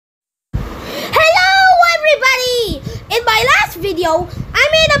video, I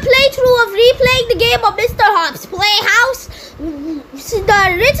made a playthrough of replaying the game of Mr. Hop's Playhouse, the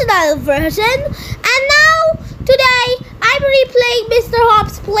original version, and now, today, I'm replaying Mr.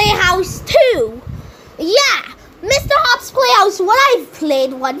 Hop's Playhouse 2. Yeah, Mr. Hop's Playhouse, what I've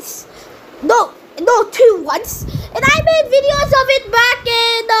played once. No, two once. And I made videos of it back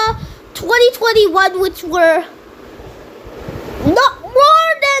in 2021, which were not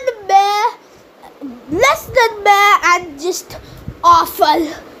more than meh, less than meh, and just awful.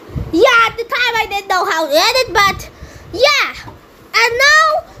 Yeah, at the time I didn't know how to edit, but yeah. And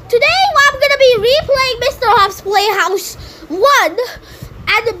now, today I'm gonna be replaying Mr. Hop's Playhouse 1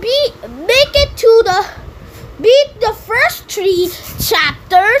 and beat the first 3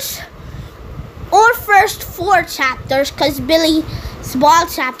 chapters. Or first 4 chapters, because Billy small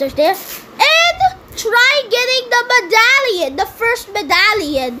chapters there, and try getting the medallion, the first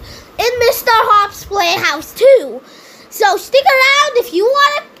medallion in Mr. Hop's Playhouse 2. So stick around if you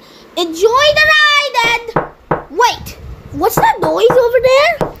want to enjoy the ride. And wait, what's that noise over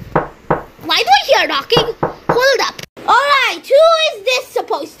there? Why do I hear knocking? Hold up. Alright, who is this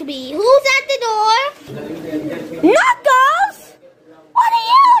supposed to be? Who's at the door? Knuckles! What are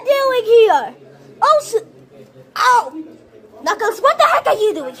you doing here? Oh, Knuckles, what the heck are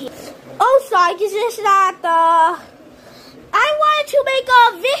you doing here? Oh, sorry, it's just that, I wanted to make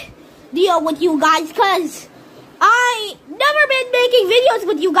a video with you guys, because I never been making videos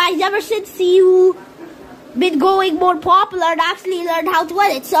with you guys ever since you been going more popular and actually learned how to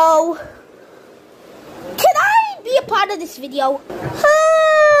edit, so can I be a part of this video?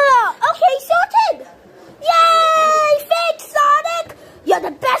 Okay, sorted! Yay! Thanks, Sonic! You're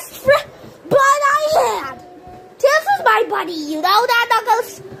the best friend but I had! Tails is my buddy, you know that,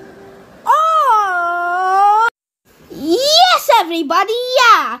 Knuckles? Oh! Yes, everybody,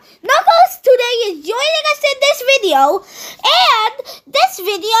 yeah! Knuckles today is joining us in this video, and this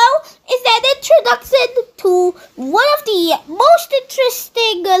video is an introduction to one of the most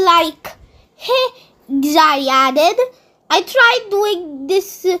interesting, things I added. I tried doing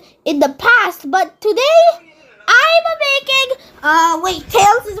this in the past, but today I'm making, wait,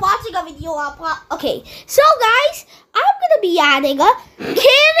 Tails is watching a video. Okay, so guys, I'm gonna be adding a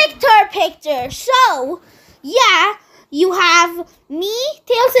character picture. So, yeah, you have me,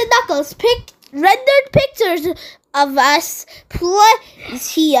 Tails, and Knuckles rendered pictures of us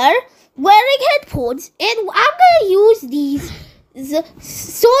here wearing headphones, and I'm gonna use these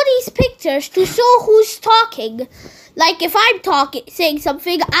pictures to show who's talking. Like if I'm saying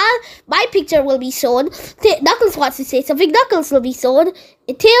something, my picture will be shown. Knuckles wants to say something, Knuckles will be shown.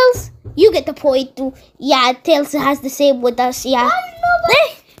 And Tails, you get the point too. Yeah, Tails has the same with us, yeah. Why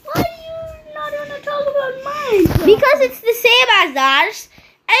are you not going to talk about mine? Because it's the same as ours.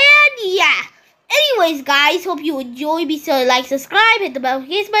 And yeah. Anyways, guys, hope you enjoy. Be sure to like, subscribe, hit the bell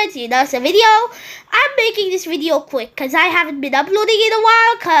notification, see another video. I'm making this video quick because I haven't been uploading in a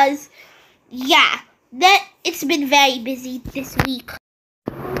while. Because, yeah. It's been very busy this week.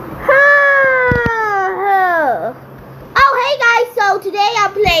 Oh, hey guys, so today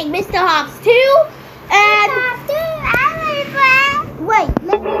I'm playing Mr. Hop's 2. And wait,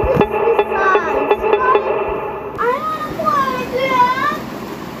 let me just decide. I want to play this.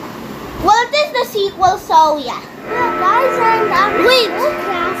 Well, it is the sequel, so yeah. Guys, and wait,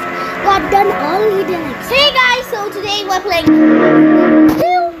 got done early the next. Hey guys, so today we're playing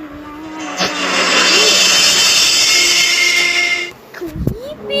 2.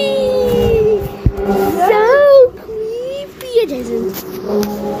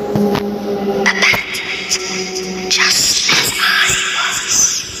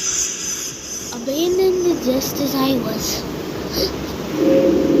 Abandoned just as I was.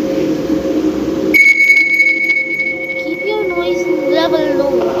 Keep your noise level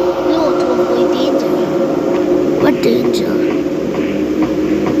low to avoid danger. What danger?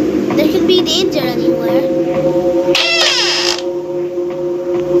 There can be danger anywhere.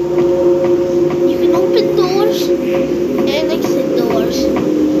 You can open doors and exit doors.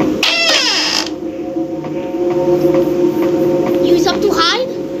 Use up to hide.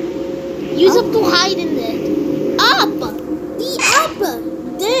 Use up to hide in there. Up! The up!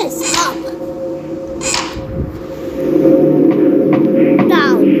 This up!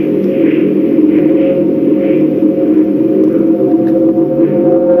 Down.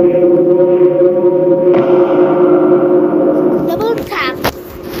 Double tap.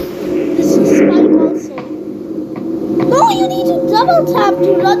 This is spike also. No, you need to double tap to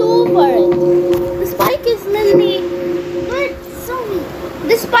run over it. The spike is literally...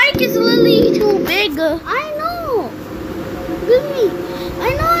 The spike is literally too big. I know. Really?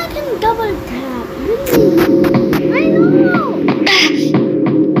 I know I can double tap. Really? I know.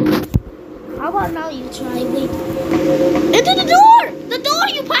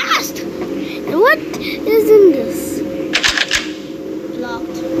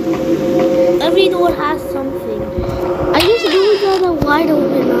 every door has something. I guess doors are wide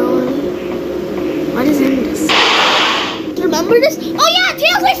open now. What is in this? Remember this? Oh yeah,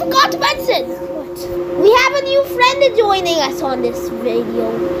 Tails, I forgot to mention. What? We have a new friend joining us on this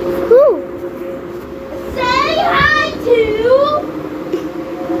video. Who? Say hi to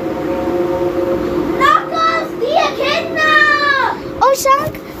Knuckles the Echidna. Oh,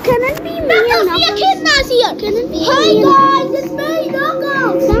 Shark, can it be me? Knuckles the Echidna's here. Can it be me? Hey guys, it's me,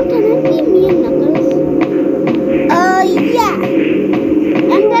 Knuckles. Shark, can it be me and Knuckles? Yeah.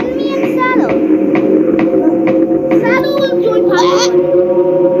 And then me and Saddle. Saddle will join Papa.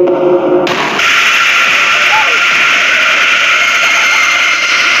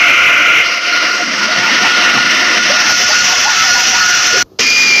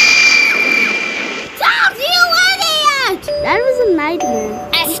 That was a nightmare.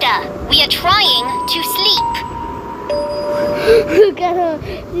 Esther, we are trying to sleep. Look at her.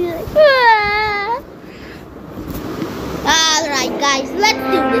 She's like, ah. Alright guys, let's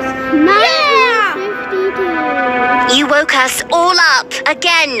do this. 9:52. You woke us all up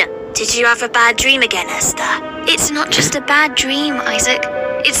again. Did you have a bad dream again, Esther? It's not just a bad dream, Isaac.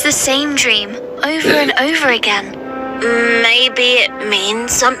 It's the same dream, over and over again. Maybe it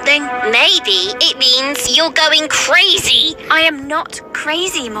means something. Maybe it means you're going crazy. I am not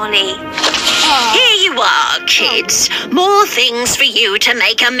crazy, Molly. Here you are, kids. More things for you to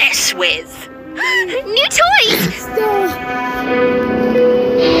make a mess with. New toys!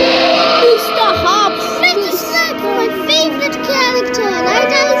 Mr. Hobbs! Mr. Snack, my favorite character,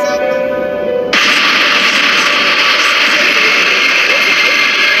 right, Isaac?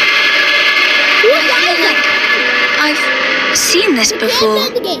 Who's Isaac? I've seen this before.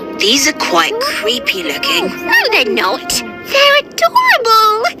 These are quite creepy looking. No, they're not. They're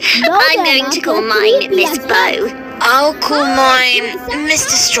adorable. I'm going to call mine Miss Bow. I'll call mine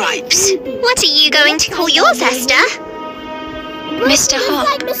Mr. Stripes. What are you going to call yours, Esther? Mr. Hop.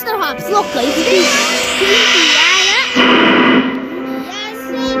 Like Mr. Hobbs. Look, guys.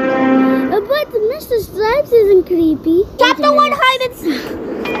 But Mr. Stripes isn't creepy. Chapter 1, hide and seek.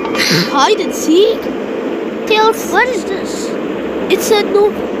 Hide and seek? Tails, what is this? It said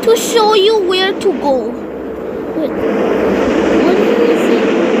no to show you where to go. Wait. What did it say?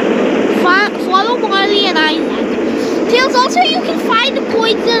 Follow Marley and Isaac. Tails, also you can find the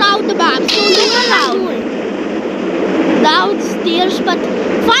coins around the map. So look around. Downstairs, but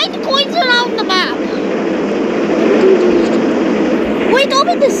find the coins around the map. Wait,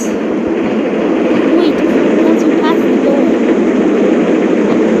 open this. Wait, let's pass the door.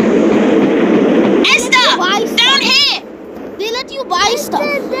 Esther, down here. They let you buy stuff.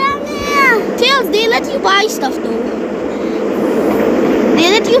 Down here. Tails, they let you buy stuff though. They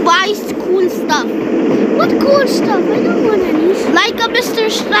let you buy cool stuff. What cool stuff? I don't want any. Like a Mr.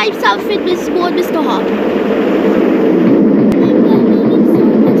 Stripes outfit, Miss Bo and Mr. Hop.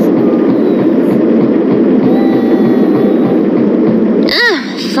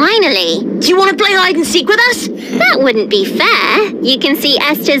 Finally. Do you want to play hide and seek with us? That wouldn't be fair. You can see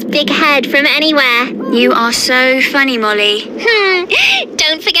Esther's big head from anywhere. You are so funny, Molly.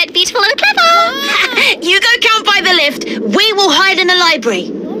 Don't forget beautiful and clever. You go count by the lift. We will hide in the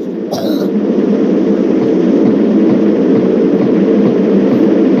library.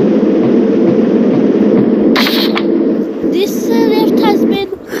 This lift has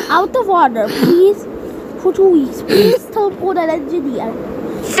been out of order. Please, for 2 weeks. Please teleport an engineer.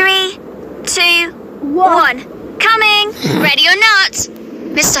 3, 2, 1. Coming. Ready or not?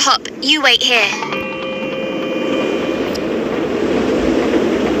 Mr. Hop, you wait here.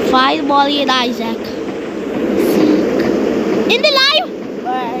 Find Molly and Isaac. In the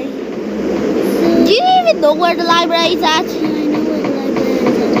library. Do you even know where the library is at? Yeah, I know where the library is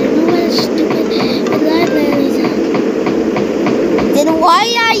at. I know where the library is at. Then why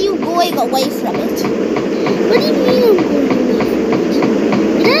are you going away from it? What do you mean I'm going away from it?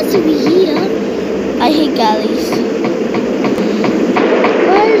 It has to be here. I hate galleys.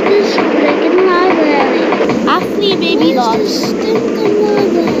 Where is this freaking library? Actually, maybe not.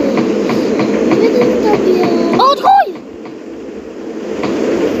 Oh, toy!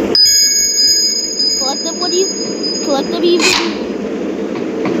 Collect them, what do you? Collect them even.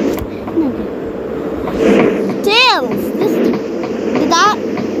 Tails!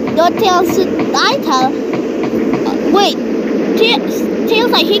 Not Tails, I tell. Wait, Tails,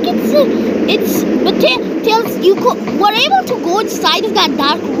 I think but Tails, you were able to go inside of that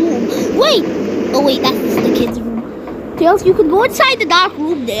dark room. Wait, oh wait, that's the kids' room. Tails, you can go inside the dark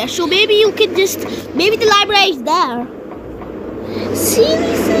room there, so maybe you can maybe the library is there.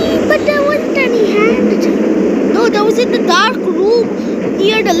 Seriously? But there wasn't any hand. No, that was in the dark room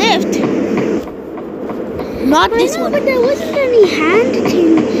near the lift. Not this one. But there wasn't any hand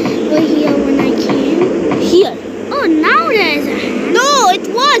thing over here when I came. Here. Oh, now there is a hand. No, it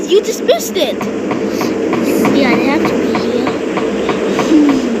was. You just missed it. Yeah, they have to be here.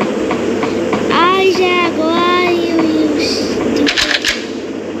 Isaac, why are you stupid?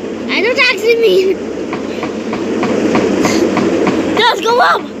 I don't actually mean. Let's go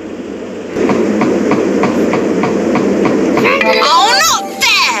up. Oh, not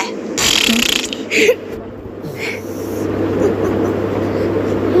there!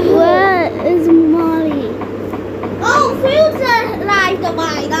 Where is Molly? Oh, future like the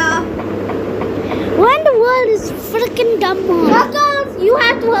miner. What in the world is freaking dumb Molly? Knuckles, you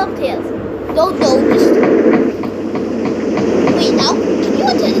have to help Tails. Don't know this. Wait, now? Can you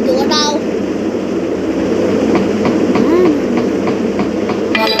open the door now?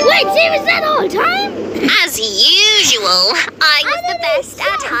 Wait, see, was that all the time? As usual, I was the best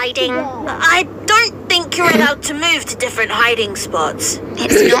at hiding. I don't think you're allowed to move to different hiding spots.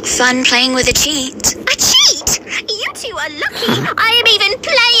 It's not fun playing with a cheat. A cheat? You two are lucky I am even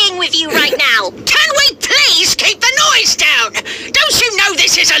playing with you right now. Can we please keep the noise down? Don't you know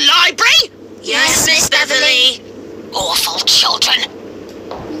this is a library? Yes, Miss Beverly. Awful children.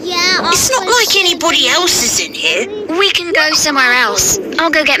 Yeah. It's not like anybody else is in here. We can go somewhere else.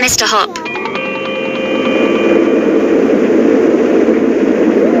 I'll go get Mr. Hop.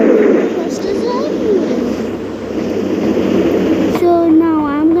 So now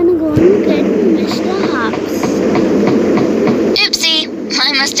I'm gonna go and get Mr. Hops. Oopsie,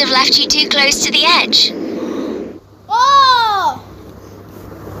 I must have left you too close to the edge. Oh!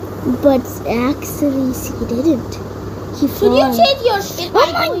 But actually, he didn't. He Can fell. you change your skin?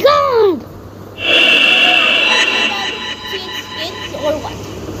 Oh my god! Change skins or what?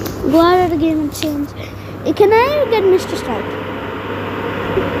 Go out of the game and change. Can I get Mr. Stripe?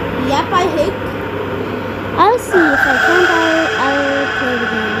 Yep, I think. I'll see. If I can't, I'll play the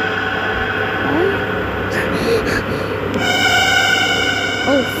game.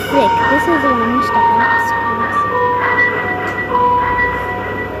 Oh, frick. This is the one Mr. Hops.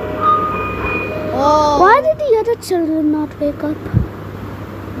 Oh. Why did the other children not wake up?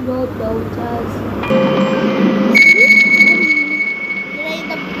 No, Taz.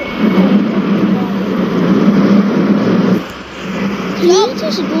 You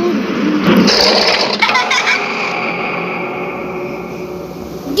just go.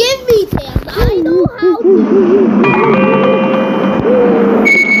 Give me Tails. I know how to.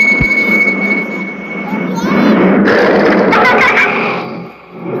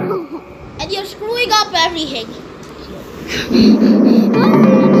 And you're screwing up everything.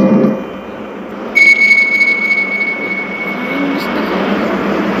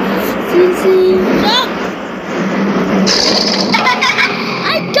 Jump!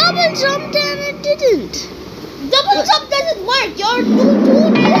 I double jumped and it didn't. Double jump doesn't work. You're too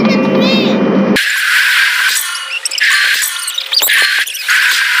near the train.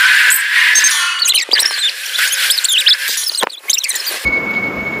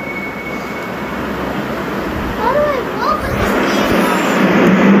 How do I walk on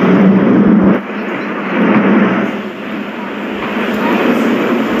this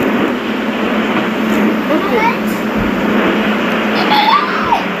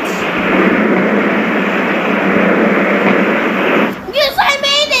Yes, I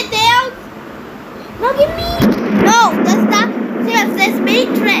made it, Dale. Now give me. No, that's not. Yes, that's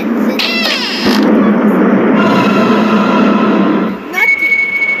matrix. Nothing.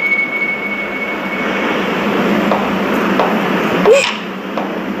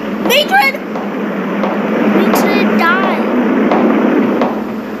 Matrix. Matrix died.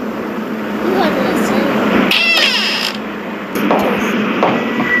 You had to listen.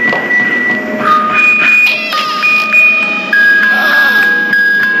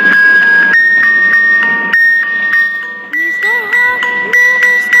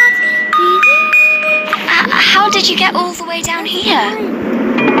 How did you get all the way down here?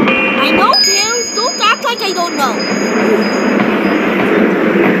 I know, Tails. Don't act like I don't know.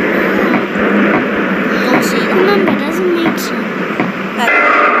 Don't say that. Remember, doesn't make sense.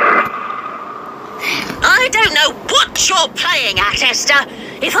 I don't know what you're playing at, Esther.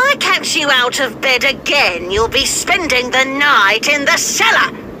 If I catch you out of bed again, you'll be spending the night in the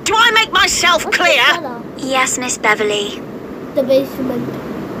cellar. Do I make myself clear? Yes, Miss Beverly. The basement.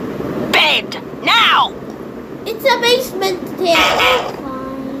 Bed, now! It's a basement, Tails.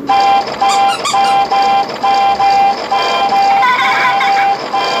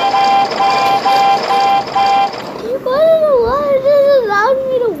 Why does it allow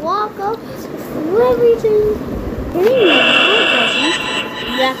me to walk up everything?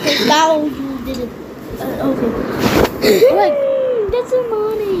 Yeah, because now you did it. Okay. Wait. That's a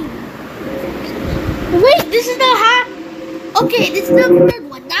morning. Wait, this is the hard. Okay, this is the third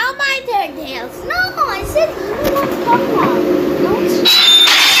one. Now my turn, Tails. No, I said you don't want to talk about.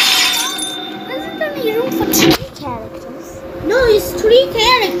 There's only room for 3 characters. No, it's 3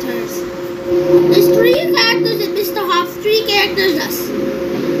 characters. There's 3 characters in Mr. Hops, 3 characters us.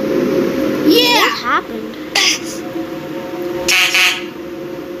 Yeah. What happened?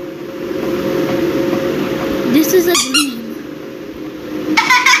 This is a dream.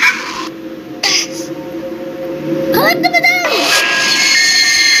 Collect the medallion!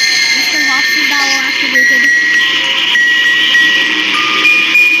 Mr. Hops is now activated.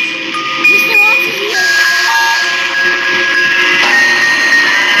 Mr. Hops is here.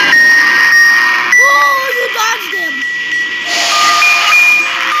 Oh, you dodged him!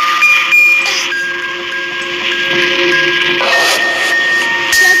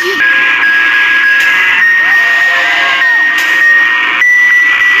 Thank you.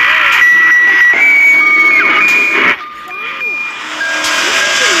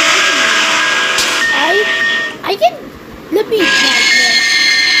 I can let me try here.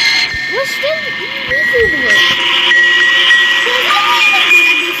 We're still invisible.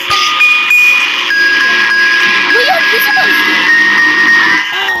 We are visible still.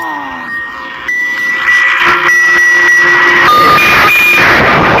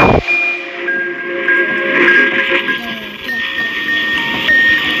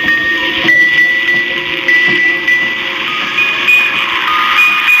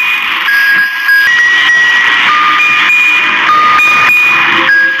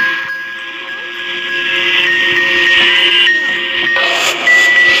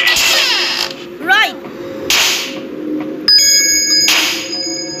 Right.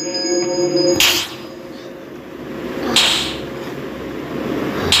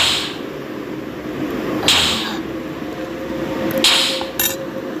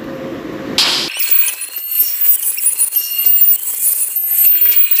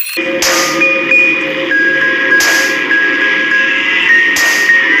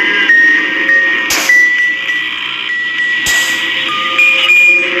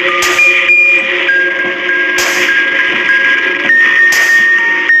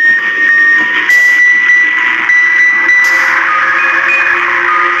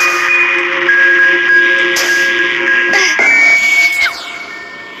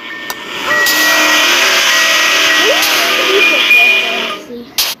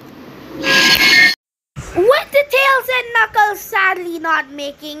 With the Tails and Knuckles sadly not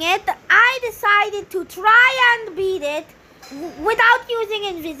making it, I decided to try and beat it without using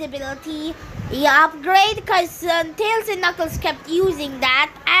invisibility upgrade, because Tails and Knuckles kept using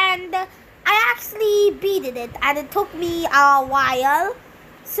that, and I actually beat it, and it took me a while.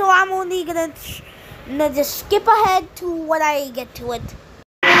 So I'm only gonna just skip ahead to when I get to it.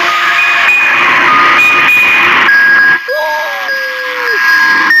 I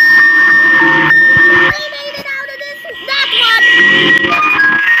made it out of that one.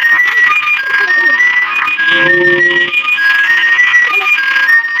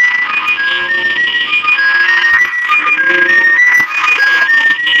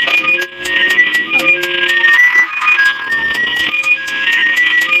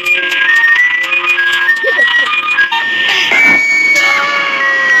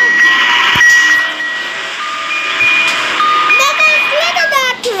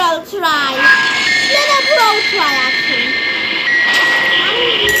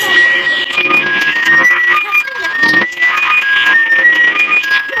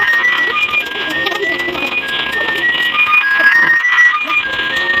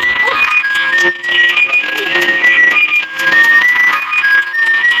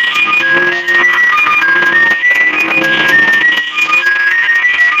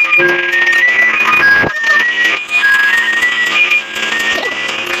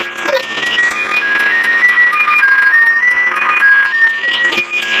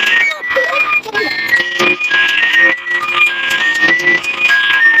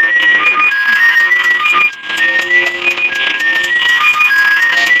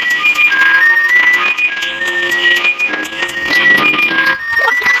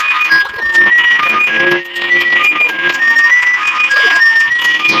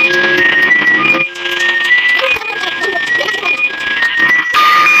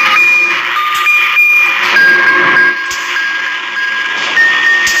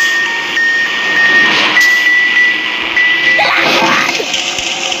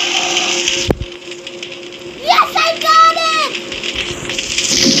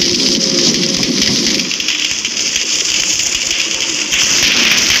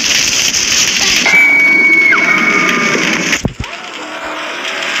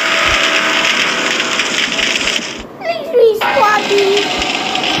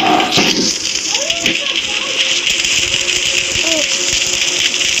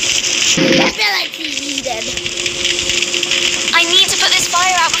 Ability needed. I need to put this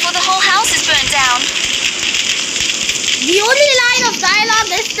fire out before the whole house is burnt down. The only line of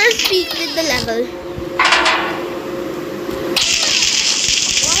dialogue Esther speaks in the level.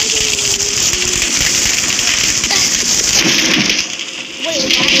 Wait,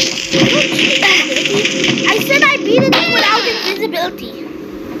 I said I beat it without invisibility.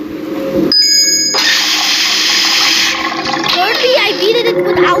 Thirdly, I beat it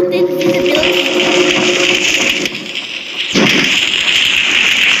without invisibility.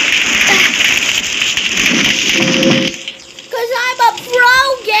 Cause I'm a pro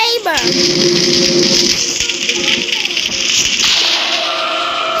gamer.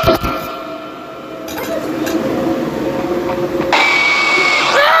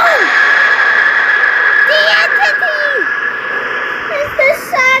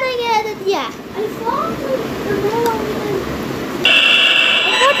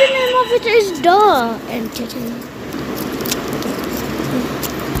 It is the entity.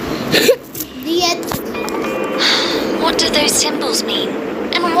 The entity. What do those symbols mean?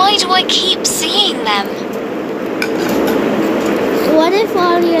 And why do I keep seeing them? So what if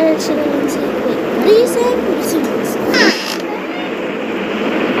all your children say, wait, what are you saying?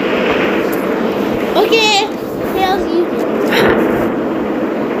 Okay, tells you.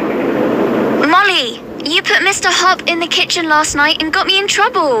 Molly, you put Mr. Hop in the kitchen last night and got me in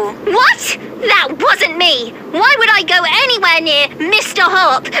trouble. What? That wasn't me. Why would I go anywhere near Mr.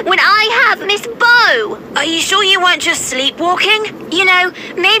 Hop when I have Miss Bo? Are you sure you weren't just sleepwalking? You know,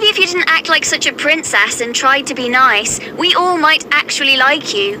 maybe if you didn't act like such a princess and tried to be nice, we all might actually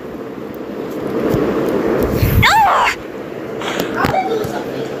like you. Oh!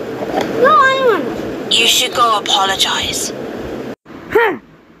 No, I want. You should go apologize.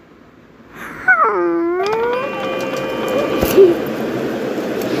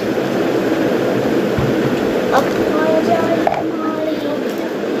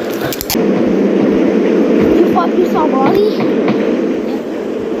 You thought you saw Molly?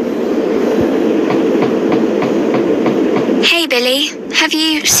 Hey, Billy, have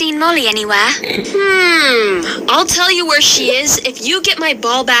you seen Molly anywhere? I'll tell you where she is if you get my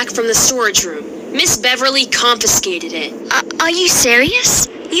ball back from the storage room. Miss Beverly confiscated it. Are you serious?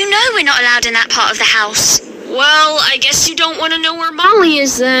 You know we're not allowed in that part of the house. Well, I guess you don't want to know where Molly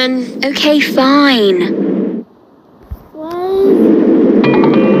is then. Okay, fine.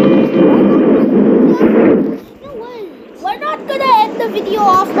 We're not gonna end the video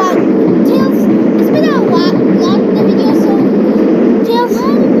off on Tails. It's been a while long the video, so Tails.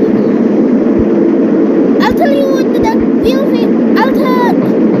 I'll tell you what I'll tell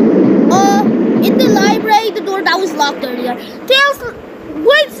in the library the door that was locked earlier. Tails, go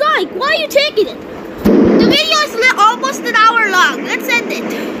inside. Why are you taking it? The video is almost an hour long. Let's end it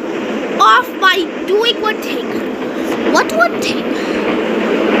off by doing one thing. What one thing?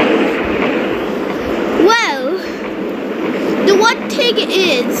 Well, the one thing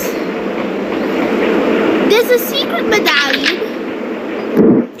is, there's a secret medallion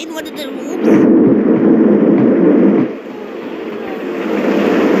in one of the rooms.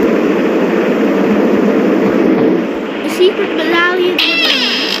 The secret medallion in the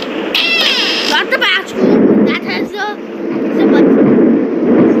room. Not the bathroom. That has the button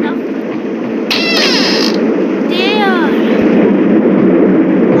stuff. There.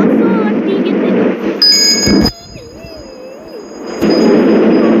 Also, let me get the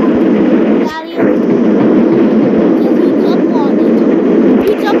medallion. Because you jump on it.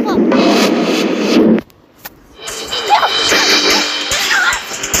 You jump up.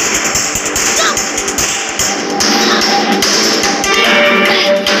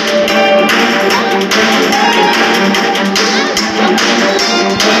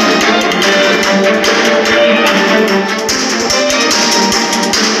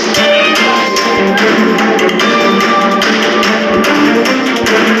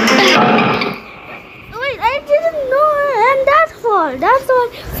 Wait, I didn't know, and that's why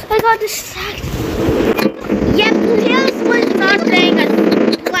I got distracted. Yep, Tails was not playing a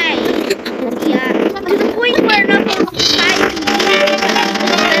play. Yeah, to the point where Knuckles decided to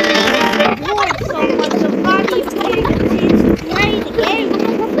bored so much of Bonnie playing the game.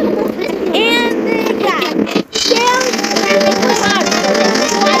 And yeah, Tails, it was hard.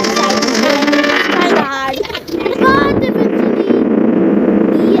 It was kind of hard. But eventually,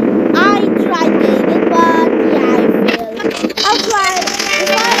 I tried getting it, but yeah, I failed. I'll try.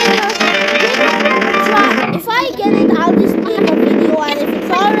 If I get it, I'll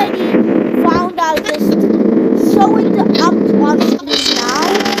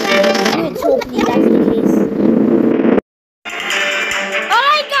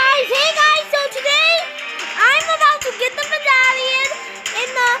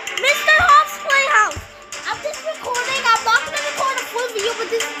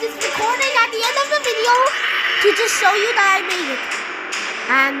this is just recording at the end of the video to just show you that I made it.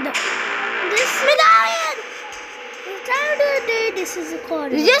 And this medallion! This is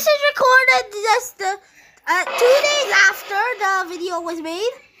recorded. This is recorded just 2 days after the video was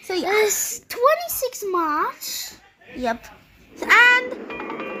made. So yeah. It's 26 March. Yep. And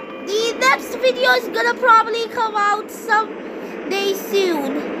the next video is gonna probably come out someday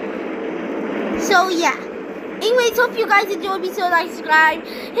soon. So yeah. Anyways, hope you guys enjoyed. Be sure to like, subscribe,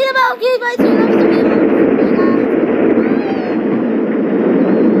 hit the bell, give guys your next video.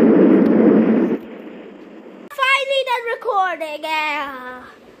 Finally done recording.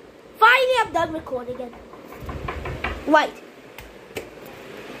 Finally I'm done recording it. Wait.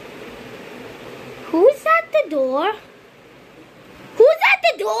 Who's at the door? Who's at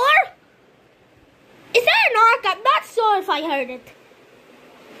the door? Is there a knock? I'm not sure if I heard it.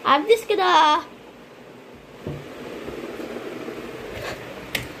 I'm just gonna...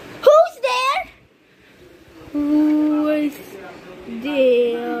 Who's there? Who is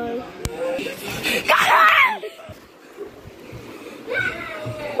there?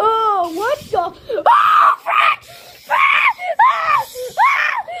 Oh, what the? Oh, Fred! Fred!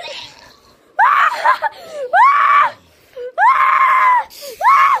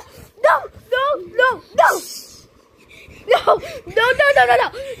 No.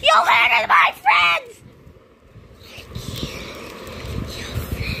 You hurted my friends!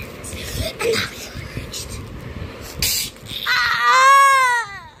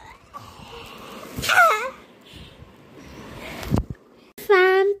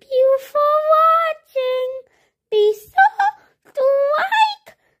 Thank you for watching. Be sure to like,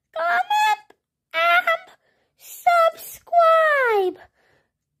 comment, and subscribe.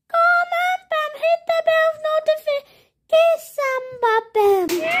 Comment and hit the bell notification button.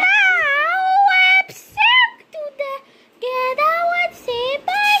 Now I'm sick together. Let's say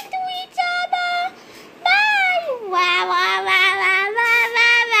bye to each other. Bye. Wah, wah, wah, wah, wah,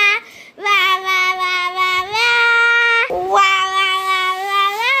 wah, wah. Wah, wah, wah, wah, wah. Wah, wah,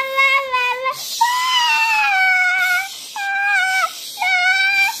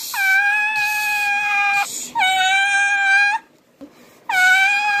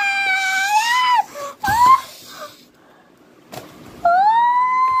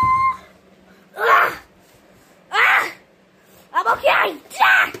 I'm okay.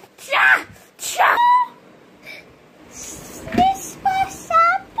 Cha.